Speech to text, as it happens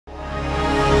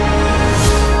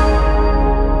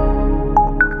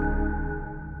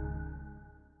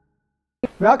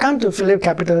Welcome to Phillip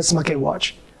Capital's Market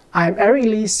Watch. I am Eric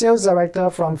Lee, Sales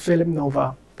Director from Phillip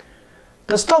Nova.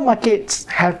 The stock markets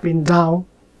have been down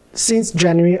since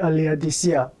January earlier this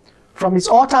year. From its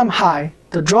all-time high,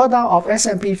 the drawdown of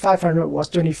S&P 500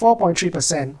 was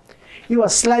 24.3%. It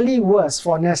was slightly worse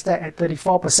for Nasdaq at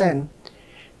 34%.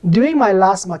 During my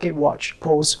last Market Watch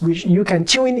post, which you can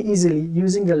tune in easily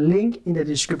using the link in the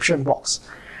description box,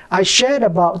 I shared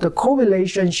about the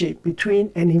correlation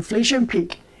between an inflation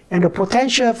peak and the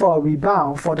potential for a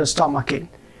rebound for the stock market.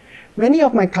 Many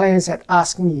of my clients had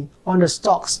asked me on the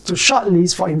stocks to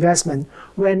shortlist for investment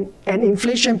when an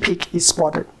inflation peak is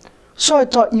spotted. So I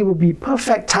thought it would be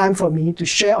perfect time for me to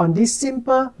share on this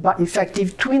simple but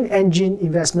effective twin engine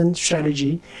investment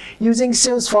strategy using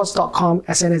Salesforce.com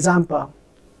as an example.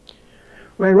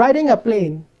 When riding a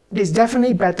plane, it is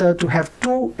definitely better to have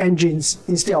two engines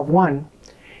instead of one.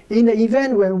 In the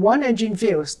event when one engine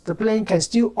fails, the plane can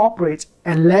still operate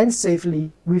and land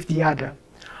safely with the other.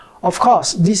 Of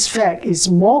course, this fact is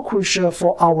more crucial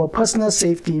for our personal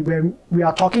safety when we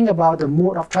are talking about the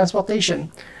mode of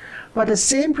transportation. But the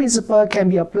same principle can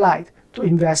be applied to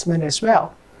investment as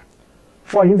well.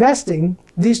 For investing,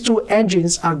 these two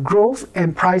engines are growth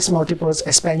and price multiples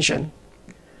expansion.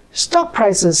 Stock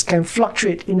prices can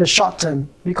fluctuate in the short term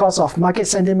because of market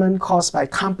sentiment caused by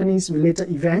companies-related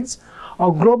events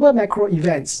or global macro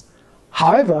events.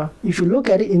 However, if you look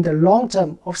at it in the long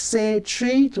term of say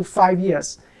 3 to 5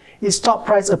 years, its stock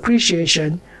price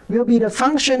appreciation will be the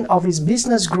function of its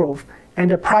business growth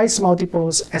and the price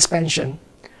multiples expansion.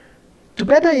 To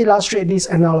better illustrate this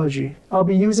analogy, I'll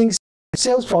be using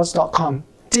Salesforce.com,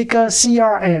 ticker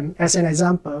CRM, as an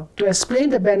example to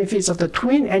explain the benefits of the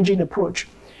twin engine approach.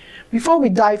 Before we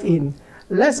dive in,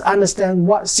 let's understand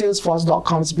what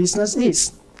Salesforce.com's business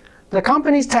is. The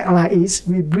company's tagline is,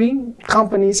 "We bring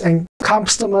companies and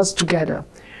customers together."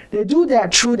 They do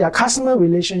that through their customer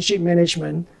relationship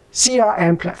management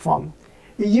CRM platform.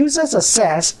 It uses a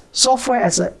SaaS, software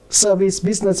as a service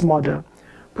business model,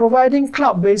 providing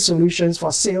cloud-based solutions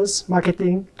for sales,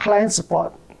 marketing, client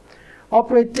support,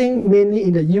 operating mainly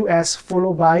in the US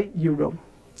followed by Europe.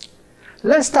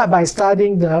 Let's start by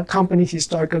studying the company's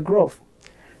historical growth.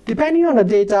 Depending on the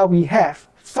data we have,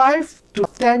 5 to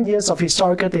 10 years of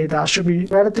historical data should be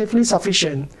relatively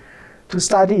sufficient to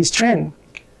study its trend.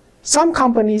 Some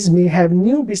companies may have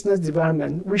new business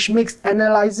development, which makes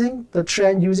analyzing the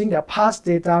trend using their past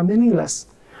data meaningless.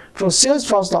 For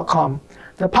Salesforce.com,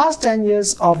 the past 10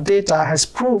 years of data has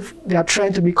proved their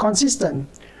trend to be consistent.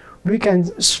 We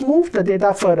can smooth the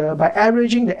data further by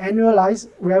averaging the annualized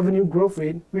revenue growth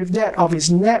rate with that of its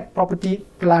net property,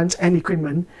 plant, and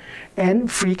equipment, and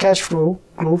free cash flow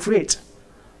growth rate.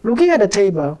 Looking at the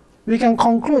table, we can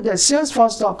conclude that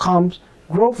Salesforce.com's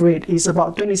growth rate is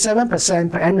about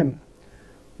 27% per annum.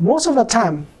 Most of the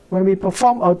time, when we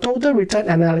perform a total return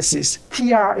analysis,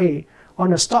 TRA,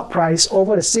 on a stock price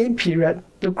over the same period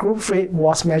the growth rate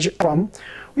was measured from,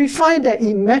 we find that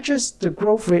it matches the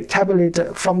growth rate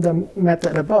tabulated from the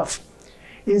method above.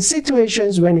 In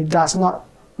situations when it does not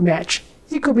match,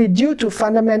 it could be due to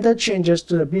fundamental changes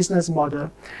to the business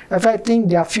model, affecting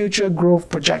their future growth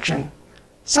projection.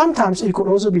 Sometimes it could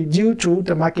also be due to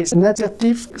the market's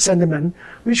negative sentiment,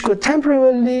 which could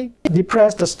temporarily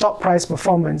depress the stock price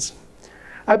performance.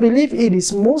 I believe it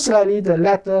is most likely the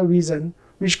latter reason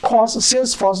which caused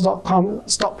Salesforce.com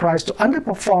stock price to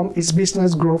underperform its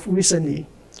business growth recently.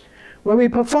 When we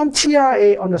performed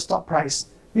TRA on the stock price,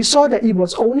 we saw that it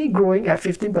was only growing at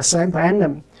 15% per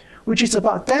annum, which is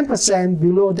about 10%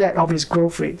 below that of its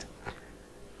growth rate.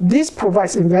 This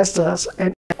provides investors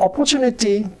an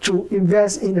opportunity to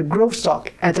invest in a growth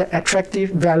stock at an attractive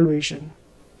valuation.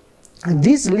 And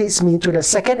this leads me to the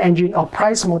second engine of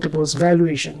price multiples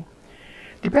valuation.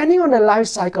 Depending on the life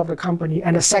cycle of the company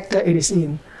and the sector it is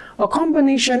in, a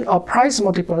combination of price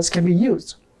multiples can be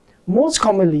used. Most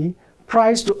commonly,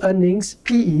 price to earnings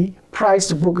PE, price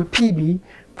to book PB,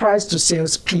 price to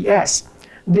sales PS.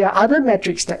 There are other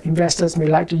metrics that investors may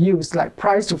like to use, like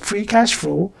price to free cash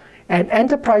flow and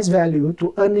enterprise value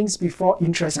to earnings before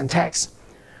interest and tax.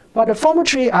 But the former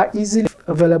three are easily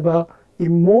available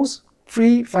in most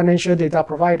free financial data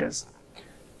providers.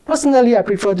 Personally, I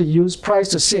prefer to use price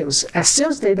to sales, as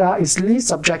sales data is least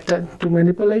subjected to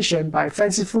manipulation by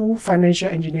fanciful financial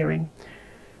engineering.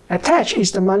 Attached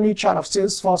is the monthly chart of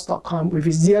Salesforce.com with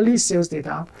its yearly sales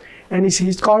data and its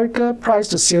historical price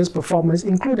to sales performance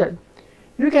included.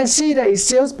 You can see that its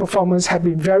sales performance has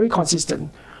been very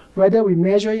consistent, whether we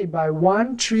measure it by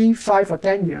 1, 3, 5, or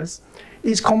 10 years.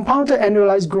 Its compounded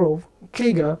annualized growth,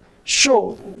 CAGR,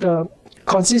 showed the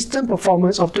consistent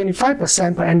performance of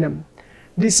 25% per annum.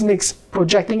 This makes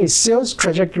projecting its sales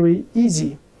trajectory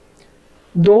easy.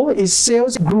 Though its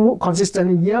sales grew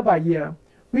consistently year by year,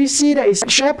 we see that its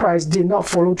share price did not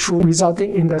follow through,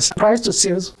 resulting in the price to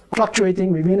sales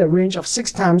fluctuating within a range of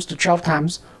 6 times to 12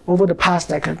 times over the past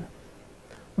decade.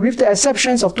 With the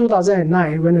exceptions of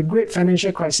 2009, when the great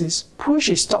financial crisis pushed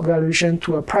its stock valuation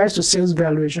to a price to sales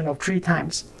valuation of 3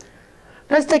 times.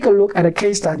 Let's take a look at a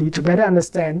case study to better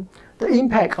understand the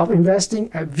impact of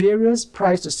investing at various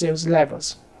price to sales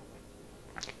levels.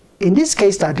 In these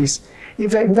case studies,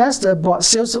 if an investor bought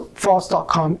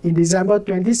Salesforce.com in December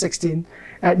 2016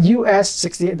 at US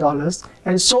 $68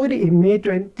 and sold it in May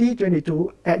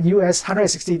 2022 at US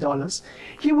 $160,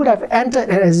 he would have entered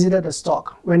and exited the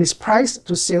stock when its price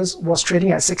to sales was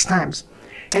trading at 6 times,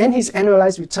 and his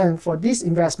annualized return for this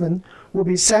investment would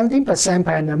be 17%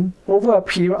 per annum over a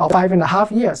period of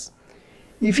 5.5 years.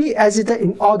 If he exited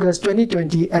in August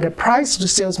 2020 at a price to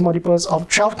sales multiples of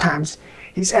 12 times,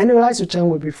 his annualized return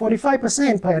would be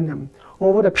 45% per annum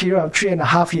over the period of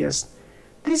 3.5 years.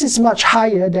 This is much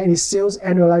higher than his sales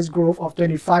annualized growth of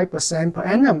 25% per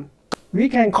annum. We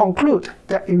can conclude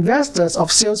that investors of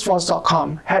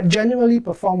Salesforce.com had generally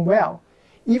performed well,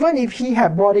 even if he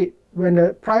had bought it when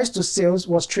the price to sales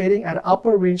was trading at the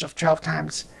upper range of 12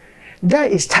 times.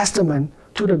 That is testament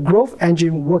to the growth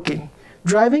engine working,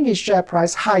 driving his share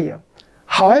price higher.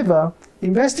 However,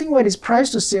 investing when its price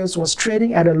to sales was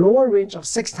trading at a lower range of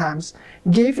 6 times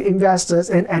gave investors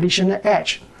an additional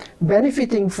edge,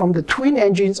 benefiting from the twin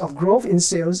engines of growth in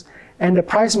sales and the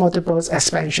price multiples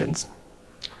expansions.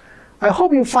 I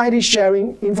hope you find this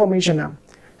sharing informational.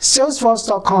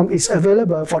 Salesforce.com is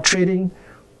available for trading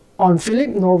on Phillip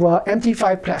Nova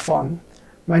MT5 platform.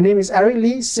 My name is Eric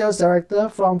Lee, Sales Director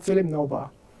from Phillip Nova.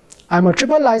 I'm a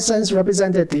triple licensed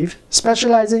representative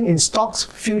specializing in stocks,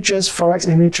 futures, forex,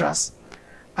 and unit trusts.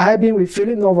 I have been with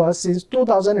Phillip Nova since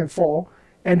 2004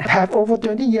 and have over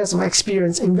 20 years of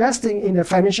experience investing in the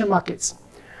financial markets.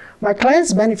 My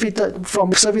clients benefited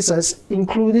from services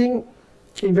including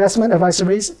investment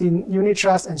advisories in unit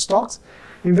trusts and stocks,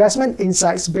 investment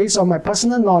insights based on my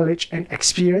personal knowledge and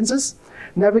experiences,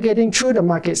 navigating through the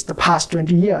markets the past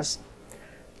 20 years.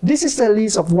 This is the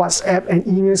list of WhatsApp and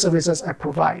email services I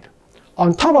provide.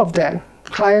 On top of that,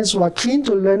 clients who are keen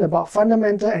to learn about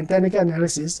fundamental and technical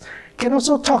analysis can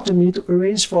also talk to me to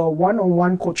arrange for a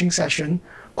one-on-one coaching session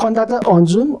conducted on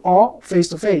Zoom or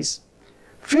face-to-face.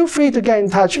 Feel free to get in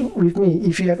touch with me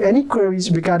if you have any queries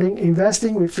regarding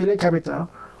investing with Phillip Capital,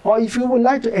 or if you would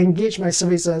like to engage my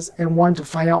services and want to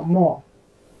find out more.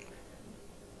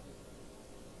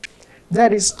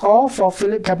 That is all for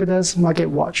Phillip Capital's Market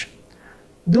Watch.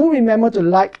 Do remember to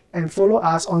like and follow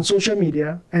us on social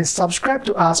media and subscribe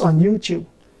to us on YouTube.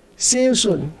 See you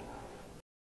soon.